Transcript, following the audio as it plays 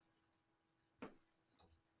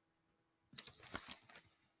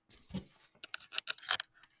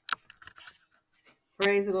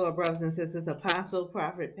Praise the Lord, brothers and sisters. Apostle,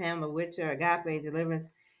 Prophet Pamela Witcher, Agape Deliverance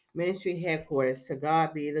Ministry Headquarters. To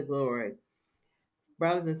God be the glory.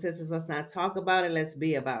 Brothers and sisters, let's not talk about it, let's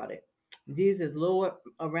be about it. Jesus, Lord,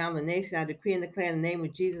 around the nation, I decree and declare in the name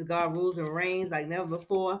of Jesus, God rules and reigns like never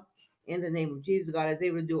before. In the name of Jesus, God is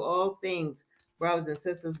able to do all things, brothers and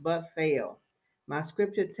sisters, but fail. My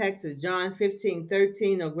scripture text is John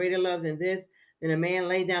 15:13. No greater love than this, than a man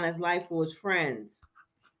lay down his life for his friends.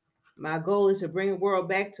 My goal is to bring the world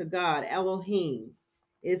back to God. Elohim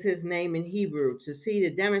is his name in Hebrew, to see the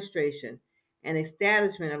demonstration and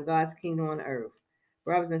establishment of God's kingdom on earth.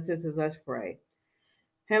 Brothers and sisters, let's pray.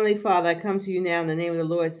 Heavenly Father, I come to you now in the name of the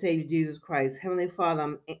Lord Savior Jesus Christ. Heavenly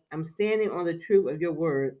Father, I'm standing on the truth of your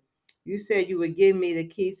word. You said you would give me the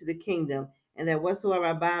keys to the kingdom, and that whatsoever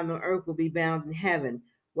I bind on earth will be bound in heaven.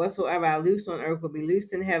 Whatsoever I loose on earth will be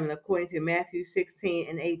loosed in heaven, according to Matthew 16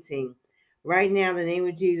 and 18. Right now, in the name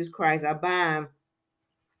of Jesus Christ, I bind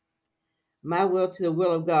my will to the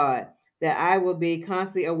will of God, that I will be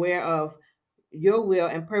constantly aware of your will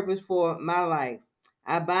and purpose for my life.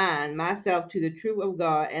 I bind myself to the truth of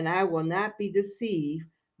God, and I will not be deceived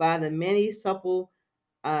by the many supple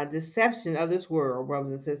deception of this world,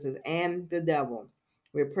 brothers and sisters, and the devil.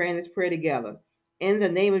 We're praying this prayer together. In the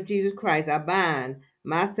name of Jesus Christ, I bind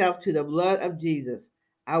myself to the blood of Jesus.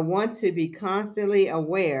 I want to be constantly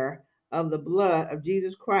aware of the blood of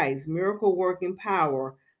Jesus Christ, miracle working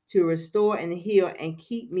power to restore and heal and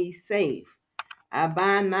keep me safe. I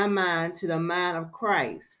bind my mind to the mind of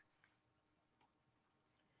Christ.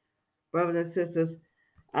 Brothers and sisters,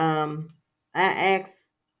 I ask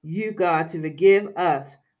you, God, to forgive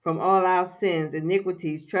us from all our sins,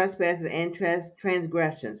 iniquities, trespasses, and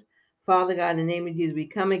transgressions. Father God, in the name of Jesus, we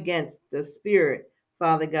come against the spirit,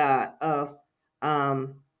 Father God, of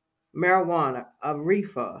um, marijuana, of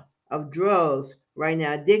reefer, of drugs, right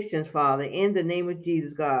now, addictions, Father, in the name of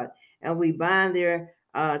Jesus, God. And we bind their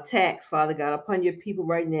attacks, Father God, upon your people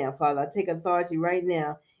right now, Father. I take authority right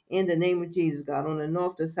now in the name of Jesus, God, on the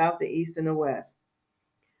north, the south, the east, and the west.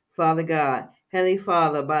 Father God, Heavenly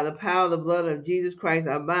Father, by the power of the blood of Jesus Christ,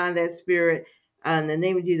 I bind that spirit. In the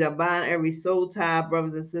name of Jesus, I bind every soul tie,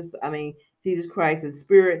 brothers and sisters. Jesus Christ, the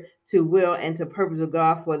spirit to will and to purpose of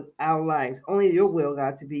God for our lives. Only your will,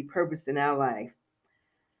 God, to be purposed in our life.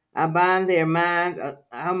 I bind their minds,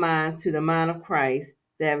 our minds, to the mind of Christ,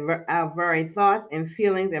 that our very thoughts and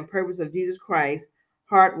feelings and purpose of Jesus Christ,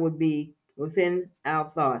 heart would be within our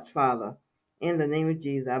thoughts, Father. In the name of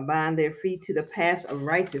Jesus, I bind their feet to the paths of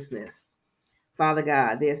righteousness. Father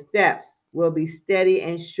God, their steps will be steady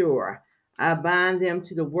and sure. I bind them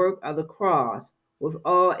to the work of the cross with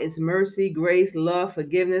all its mercy, grace, love,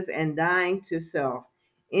 forgiveness, and dying to self.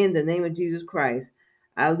 In the name of Jesus Christ,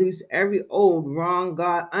 I loose every old, wrong,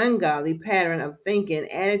 ungodly pattern of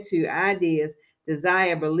thinking, attitude, ideas,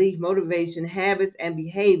 desire, belief, motivation, habits, and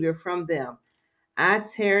behavior from them. I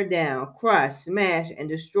tear down, crush, smash, and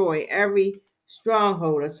destroy every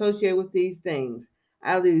stronghold associated with these things.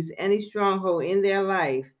 I lose any stronghold in their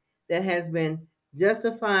life that has been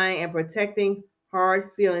justifying and protecting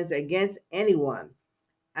hard feelings against anyone.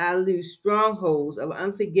 I lose strongholds of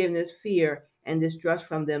unforgiveness, fear, and distrust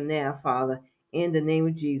from them now, Father, in the name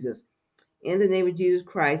of Jesus. In the name of Jesus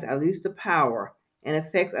Christ, I loose the power and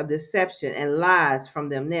effects of deception and lies from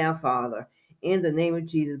them now, Father. In the name of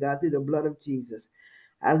Jesus, God, through the blood of Jesus.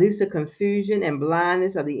 I loose the confusion and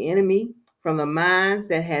blindness of the enemy from the minds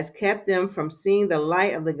that has kept them from seeing the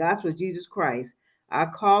light of the gospel of Jesus Christ. I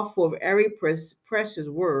call forth every precious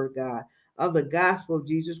word, God, of the gospel of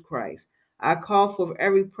Jesus Christ. I call forth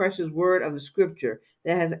every precious word of the scripture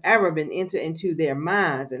that has ever been entered into their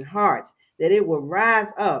minds and hearts, that it will rise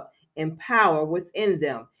up in power within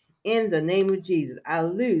them. In the name of Jesus, I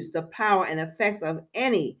loose the power and effects of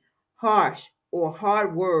any harsh or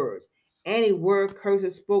hard words, any word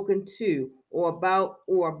curses spoken to or about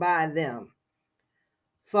or by them.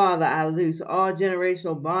 Father, I loose all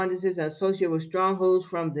generational bondages associated with strongholds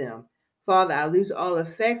from them. Father, I loose all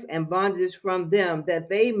effects and bondages from them that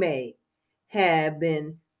they may have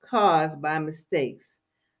been caused by mistakes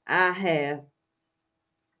I have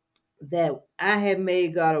I have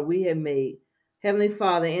made, God, or we have made. Heavenly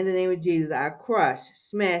Father, in the name of Jesus, I crush,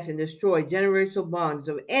 smash, and destroy generational bonds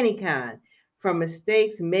of any kind from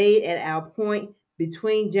mistakes made at our point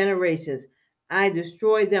between generations. I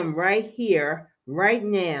destroy them right here, right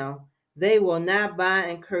now. They will not bind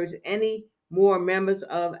and curse any more members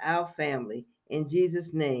of our family. In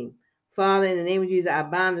Jesus' name. Father, in the name of Jesus, I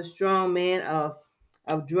bind the strong man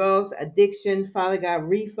of drugs, addiction, Father God,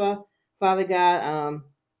 reefer, Father God,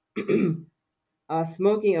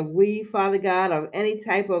 smoking of weed, Father God, of any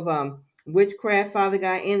type of witchcraft, Father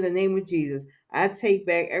God, in the name of Jesus. I take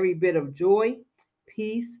back every bit of joy,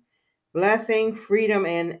 peace, blessing, freedom,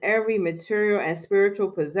 and every material and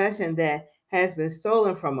spiritual possession that has been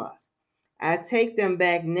stolen from us. I take them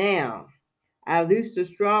back now. I loose the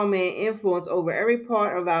strong man influence over every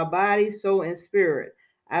part of our body, soul, and spirit.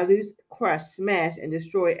 I loose, crush, smash, and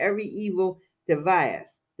destroy every evil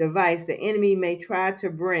device the enemy may try to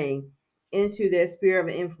bring into their sphere of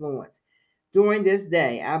influence. During this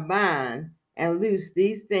day, I bind and loose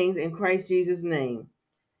these things in Christ Jesus' name.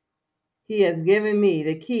 He has given me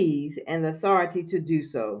the keys and the authority to do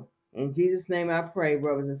so. In Jesus' name I pray,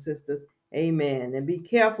 brothers and sisters. Amen. And be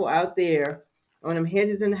careful out there on them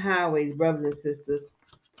hedges and highways, brothers and sisters.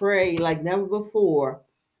 Pray like never before.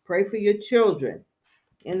 Pray for your children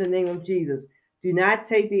in the name of Jesus. Do not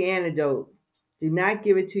take the antidote. Do not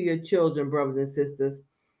give it to your children, brothers and sisters.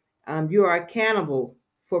 You are accountable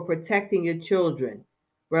for protecting your children.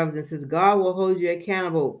 Brothers and sisters, God will hold you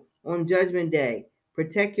accountable on Judgment Day.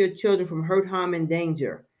 Protect your children from hurt, harm, and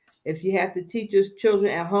danger. If you have to teach your children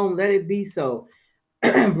at home, let it be so.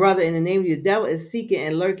 Brother, in the name of the devil is seeking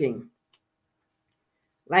and lurking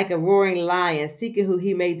like a roaring lion, seeking who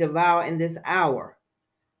he may devour in this hour.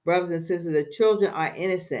 Brothers and sisters, the children are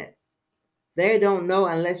innocent. They don't know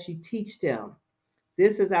unless you teach them.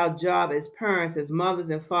 This is our job as parents, as mothers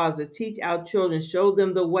and fathers, to teach our children, show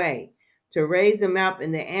them the way, to raise them up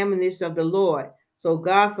in the admonition of the Lord. So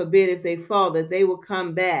God forbid if they fall, that they will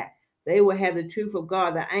come back. They will have the truth of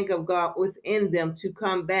God, the anchor of God within them to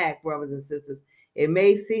come back, brothers and sisters. It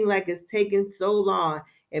may seem like it's taken so long.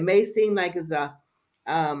 It may seem like it's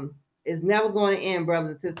never going to end,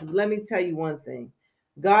 brothers and sisters. But let me tell you one thing.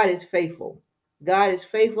 God is faithful. God is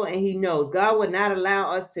faithful and he knows. God would not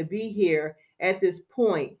allow us to be here at this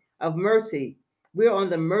point of mercy. We're on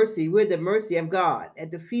the mercy. We're the mercy of God.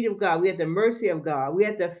 At the feet of God. We're at the mercy of God. We're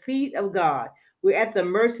at the feet of God. We're at the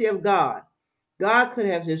mercy of God. God could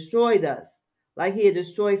have destroyed us like he had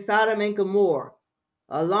destroyed Sodom and Gomorrah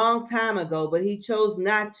a long time ago, but he chose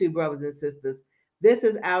not to, brothers and sisters. This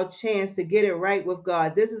is our chance to get it right with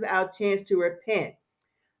God. This is our chance to repent.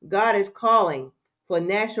 God is calling for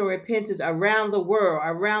national repentance around the world,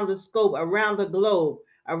 around the scope, around the globe,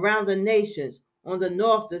 around the nations, on the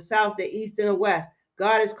north, the south, the east, and the west.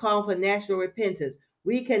 God is calling for national repentance.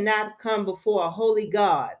 We cannot come before a holy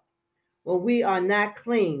God when we are not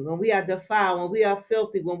clean, when we are defiled, when we are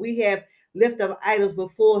filthy, when we have lifted up idols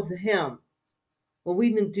before him, when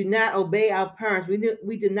we do not obey our parents,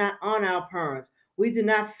 we do not honor our parents, we do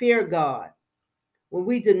not fear God, when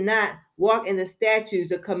we do not walk in the statutes,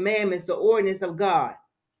 the commandments, the ordinance of God.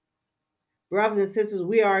 Brothers and sisters,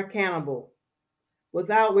 we are accountable.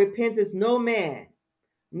 Without repentance, no man,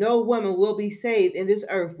 no woman will be saved in this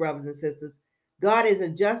earth, brothers and sisters. God is a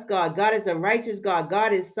just God. God is a righteous God.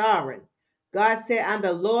 God is sovereign. God said, I'm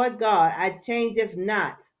the Lord God. I changeth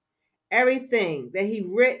not. Everything that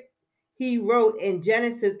he wrote in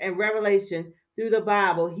Genesis and Revelation through the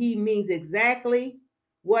Bible, he means exactly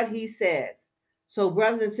what he says. So,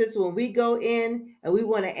 brothers and sisters, when we go in and we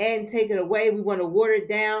want to add and take it away, we want to water it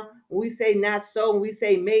down, when we say not so, when we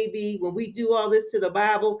say maybe, when we do all this to the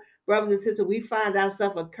Bible, brothers and sisters, we find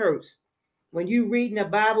ourselves a curse. When you read in the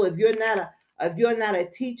Bible, if you're not a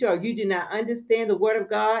teacher or you do not understand the word of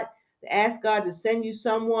God, ask God to send you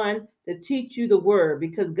someone to teach you the word,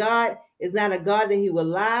 because God is not a God that he will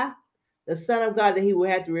lie, the Son of God that he will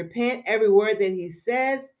have to repent. Every word that he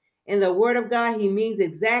says in the word of God, he means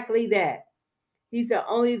exactly that. He said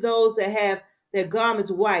only those that have their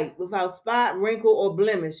garments white, without spot, wrinkle, or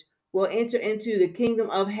blemish, will enter into the kingdom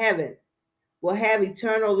of heaven, will have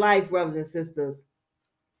eternal life, brothers and sisters.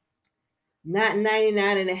 Not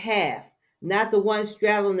 99 and a half, not the ones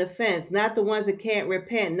straddling the fence, not the ones that can't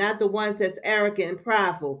repent, not the ones that's arrogant and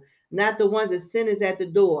prideful, not the ones that sin is at the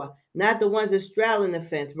door, not the ones that straddling the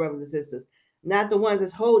fence, brothers and sisters, not the ones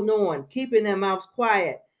that's holding on, keeping their mouths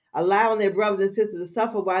quiet, allowing their brothers and sisters to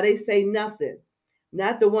suffer while they say nothing,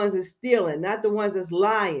 not the ones that's stealing, not the ones that's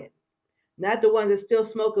lying, not the ones that's still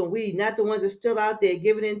smoking weed, not the ones that's still out there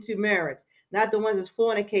giving into marriage, not the ones that's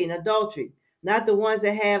fornicating, adultery, not the ones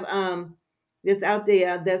that have that's out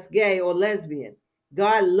there that's gay or lesbian.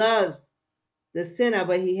 God loves the sinner,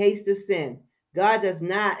 but he hates the sin. God does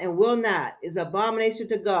not and will not, is abomination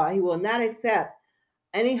to God. He will not accept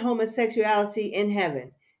any homosexuality in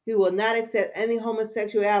heaven. He will not accept any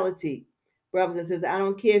homosexuality, brothers and sisters. I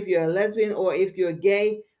don't care if you're a lesbian or if you're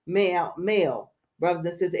gay, male, brothers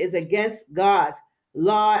and sisters. It's against God's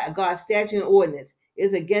law, God's statute and ordinance.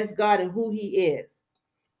 It's against God and who he is.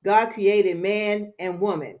 God created man and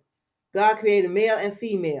woman. God created male and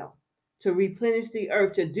female to replenish the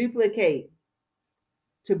earth, to duplicate,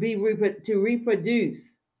 to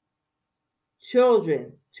reproduce,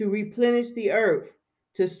 children to replenish the earth,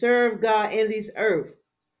 to serve God in this earth,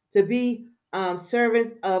 to be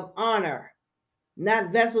servants of honor,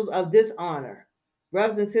 not vessels of dishonor.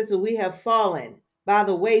 Brothers and sisters, we have fallen by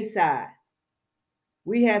the wayside.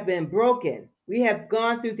 We have been broken. We have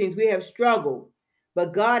gone through things. We have struggled.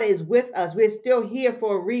 But God is with us. We're still here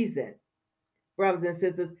for a reason, brothers and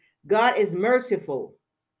sisters. God is merciful.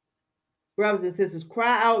 Brothers and sisters,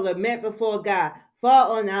 cry out, lament before God,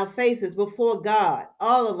 fall on our faces before God,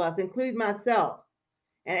 all of us, including myself,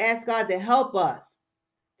 and ask God to help us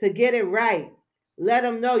to get it right. Let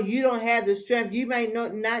them know you don't have the strength. You may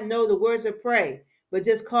not know the words to pray, but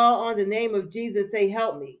just call on the name of Jesus and say,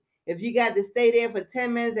 help me. If you got to stay there for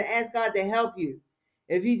 10 minutes and ask God to help you,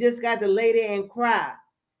 if you just got to lay there and cry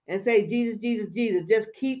and say, Jesus, Jesus, Jesus, just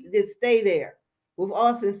stay there with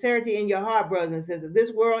all sincerity in your heart, brothers and sisters.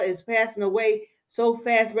 This world is passing away so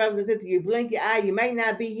fast, brothers and sisters. You blink your eye, you might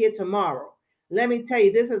not be here tomorrow. Let me tell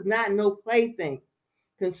you, this is not no plaything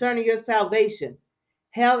concerning your salvation.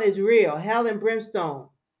 Hell is real. Hell and brimstone.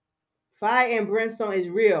 Fire and brimstone is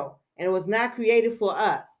real. And it was not created for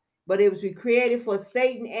us, but it was created for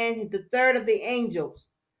Satan and the third of the angels,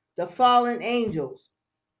 the fallen angels,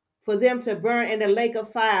 for them to burn in the lake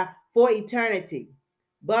of fire for eternity.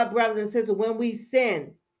 But, brothers and sisters, when we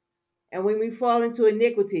sin and when we fall into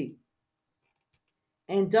iniquity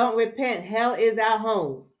and don't repent, hell is our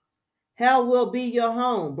home. Hell will be your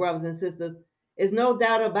home, brothers and sisters. There's no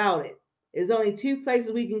doubt about it. There's only two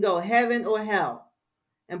places we can go, heaven or hell.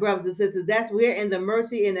 And brothers and sisters, that's we're in the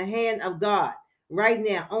mercy in the hand of God. Right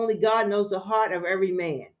now, only God knows the heart of every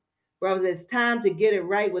man. Brothers, it's time to get it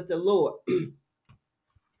right with the Lord.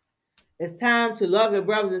 It's time to love your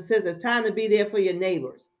brothers and sisters. It's time to be there for your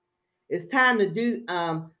neighbors. It's time to do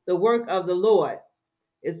the work of the Lord.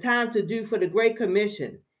 It's time to do for the Great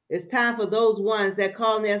Commission. It's time for those ones that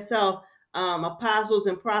call themselves apostles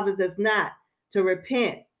and prophets that's not to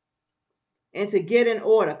repent and to get in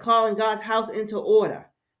order, calling God's house into order.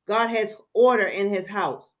 God has order in his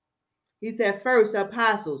house. He said first the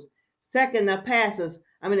apostles, second the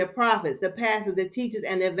prophets, the pastors, the teachers,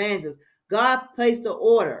 and the evangelists. God placed the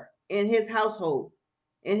order in his household,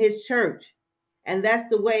 in his church. And that's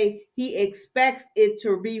the way he expects it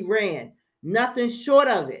to be ran. Nothing short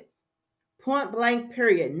of it. Point blank,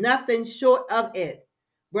 period. Nothing short of it.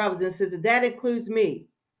 Brothers and sisters, that includes me.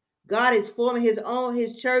 God is forming his own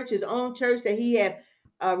church that he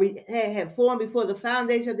had formed before the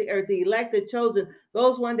foundation of the earth, the elect, the chosen,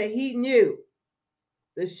 those ones that he knew,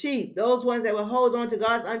 the sheep, those ones that will hold on to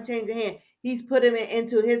God's unchanging hand. He's put them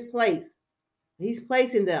into his place. He's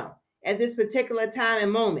placing them at this particular time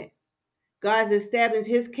and moment. God's established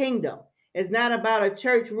his kingdom. It's not about a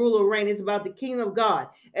church rule or reign. It's about the kingdom of God.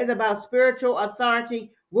 It's about spiritual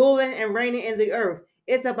authority ruling and reigning in the earth.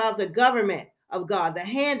 It's about the government of God, the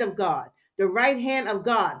hand of God, the right hand of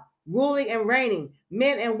God, ruling and reigning,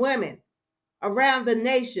 men and women around the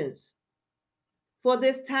nations. For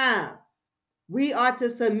this time, we are to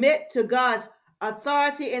submit to God's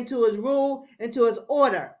authority and to his rule and to his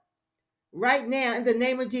order. Right now, in the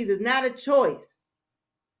name of Jesus, not a choice.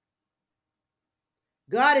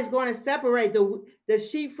 God is going to separate the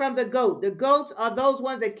sheep from the goat. The goats are those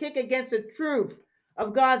ones that kick against the truth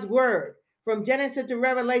of God's word from Genesis to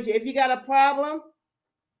Revelation. If you got a problem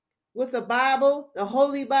with the Bible, the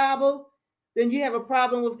Holy Bible, then you have a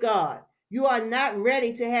problem with God. You are not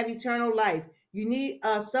ready to have eternal life. You need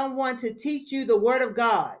someone to teach you the word of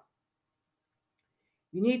God.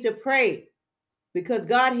 You need to pray because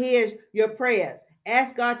God hears your prayers.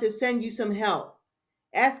 Ask God to send you some help.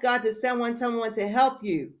 Ask God to send someone to help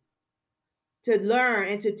you to learn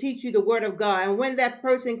and to teach you the word of God. And when that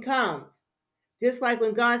person comes, just like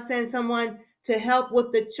when God sends someone to help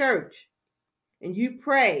with the church, and you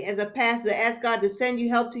pray as a pastor, ask God to send you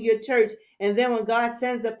help to your church, and then when God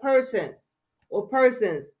sends a person or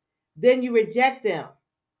persons, then you reject them.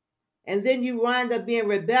 And then you wind up being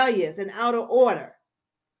rebellious and out of order.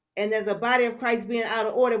 And there's a body of Christ being out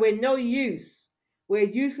of order, we're no use. We're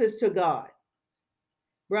useless to God.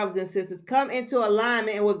 Brothers and sisters, come into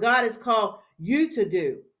alignment in what God has called you to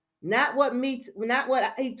do. Not what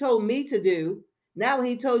he told me to do, not what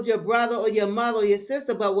he told your brother or your mother or your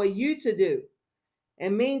sister, but what you to do.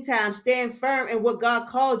 And meantime, stand firm in what God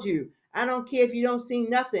called you. I don't care if you don't see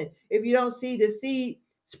nothing. If you don't see the seed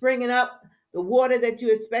springing up, the water that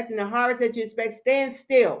you expect and the harvest that you expect, stand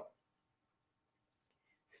still.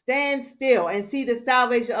 Stand still and see the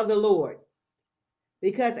salvation of the Lord.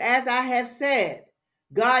 Because as I have said,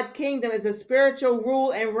 God's kingdom is a spiritual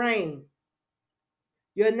rule and reign.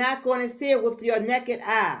 You're not going to see it with your naked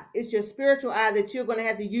eye. It's your spiritual eye that you're going to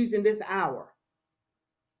have to use in this hour.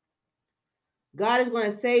 God is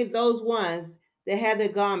going to save those ones that have their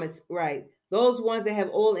garments right, those ones that have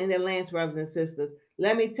oil in their lamps, brothers and sisters.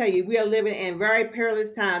 Let me tell you, we are living in very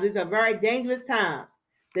perilous times. These are very dangerous times.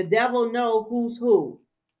 The devil knows who's who.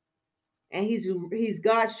 And he's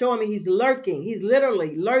God showing me he's lurking. He's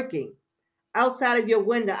literally lurking outside of your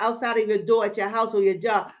window, outside of your door, at your house or your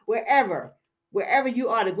job, wherever you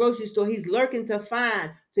are, the grocery store. He's lurking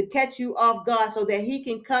to catch you off guard so that he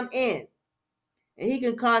can come in and he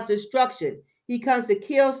can cause destruction. He comes to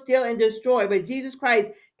kill, steal, and destroy. But Jesus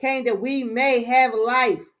Christ came that we may have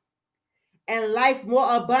life and life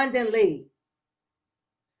more abundantly.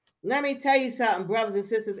 Let me tell you something, brothers and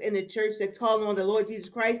sisters in the church that call on the Lord Jesus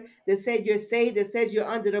Christ, that said you're saved, that said you're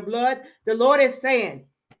under the blood. The Lord is saying,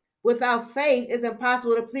 without faith, it's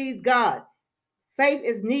impossible to please God. Faith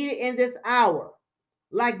is needed in this hour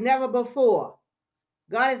like never before.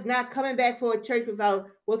 God is not coming back for a church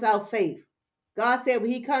without faith. God said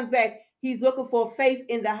when he comes back, he's looking for faith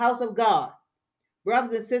in the house of God.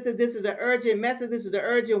 Brothers and sisters, this is an urgent message. This is an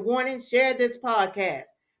urgent warning. Share this podcast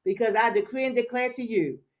because I decree and declare to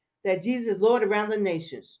you that Jesus is Lord around the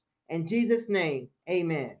nations. In Jesus' name,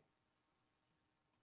 amen.